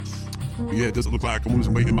Yeah, it doesn't look like I'm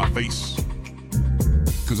losing weight in my face.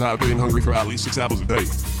 Cause I've been hungry for at least 6 hours a day.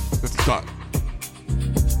 That's the start.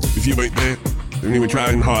 If you ain't there, then you ain't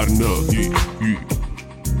trying hard enough. Yeah.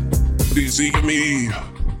 Do you see me?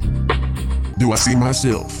 Do I see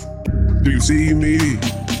myself? Do you see me?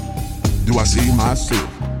 Do I see myself?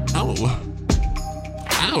 Ow.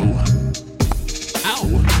 Ow. Ow.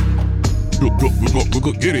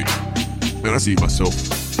 Go, get it. Man, I see myself.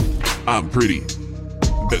 I'm pretty.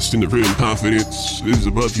 Best in the room, confidence is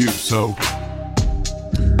above you, so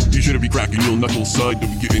you shouldn't be cracking your knuckles, son. Don't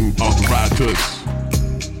be getting off the ride, cause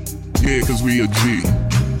yeah, cause we a G.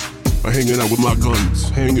 I'm hanging out with my guns,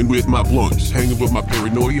 hanging with my blunts, hanging with my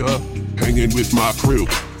paranoia, hanging with my crew,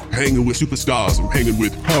 hanging with superstars, I'm hanging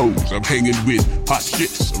with hoes, I'm hanging with hot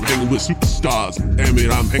shits, I'm hanging with superstars, damn it,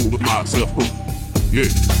 I'm hanging with myself, yeah.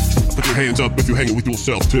 Put your hands up if you're hanging with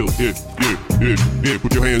yourself too, yeah.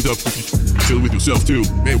 Put your hands up if you're chilling with yourself too.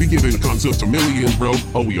 Man, we giving the concept to millions, bro.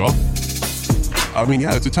 Oh, we are? I mean,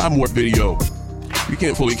 yeah, it's a Time Warp video. You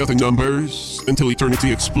can't fully count the numbers until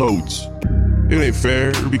eternity explodes. It ain't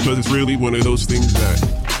fair because it's really one of those things that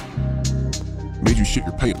made you shit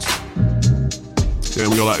your pants.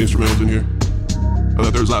 Damn, we got a lot of instrumentals in here. I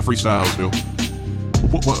thought there was a lot of freestyles, you know.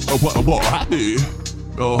 What happened?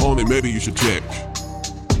 Oh, homie, maybe you should check.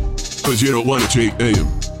 Cause you don't wanna cheat, damn.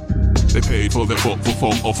 They paid for their full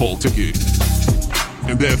ticket.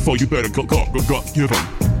 And therefore you better go give them.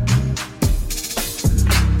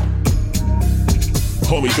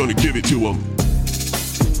 Homie gonna give it to them.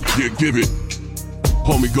 Yeah, give it.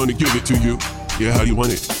 Homie gonna give it to you. Yeah, how do you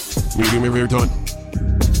want it? Medium or rare done?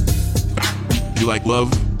 You like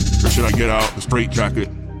love? Or should I get out the straight jacket?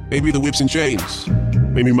 Maybe the whips and chains.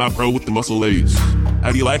 Maybe my bro with the muscle legs.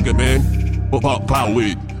 How do you like it, man? Pow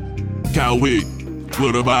with. Cow with.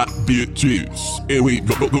 What about bitches? And we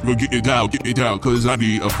go get it down, cause I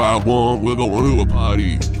need a 5-1, we're going to a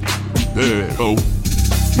party. There, oh,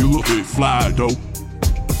 you look it fly, though.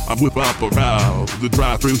 I whip up around the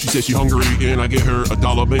drive-thru, she says she hungry, and I get her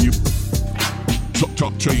 $1 menu.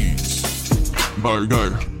 Chop cheese,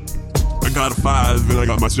 burger. I got a 5 and I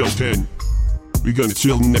got myself 10. We gonna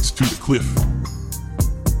chill next to the cliff.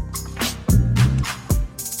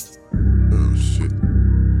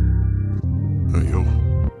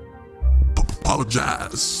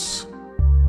 Apologize.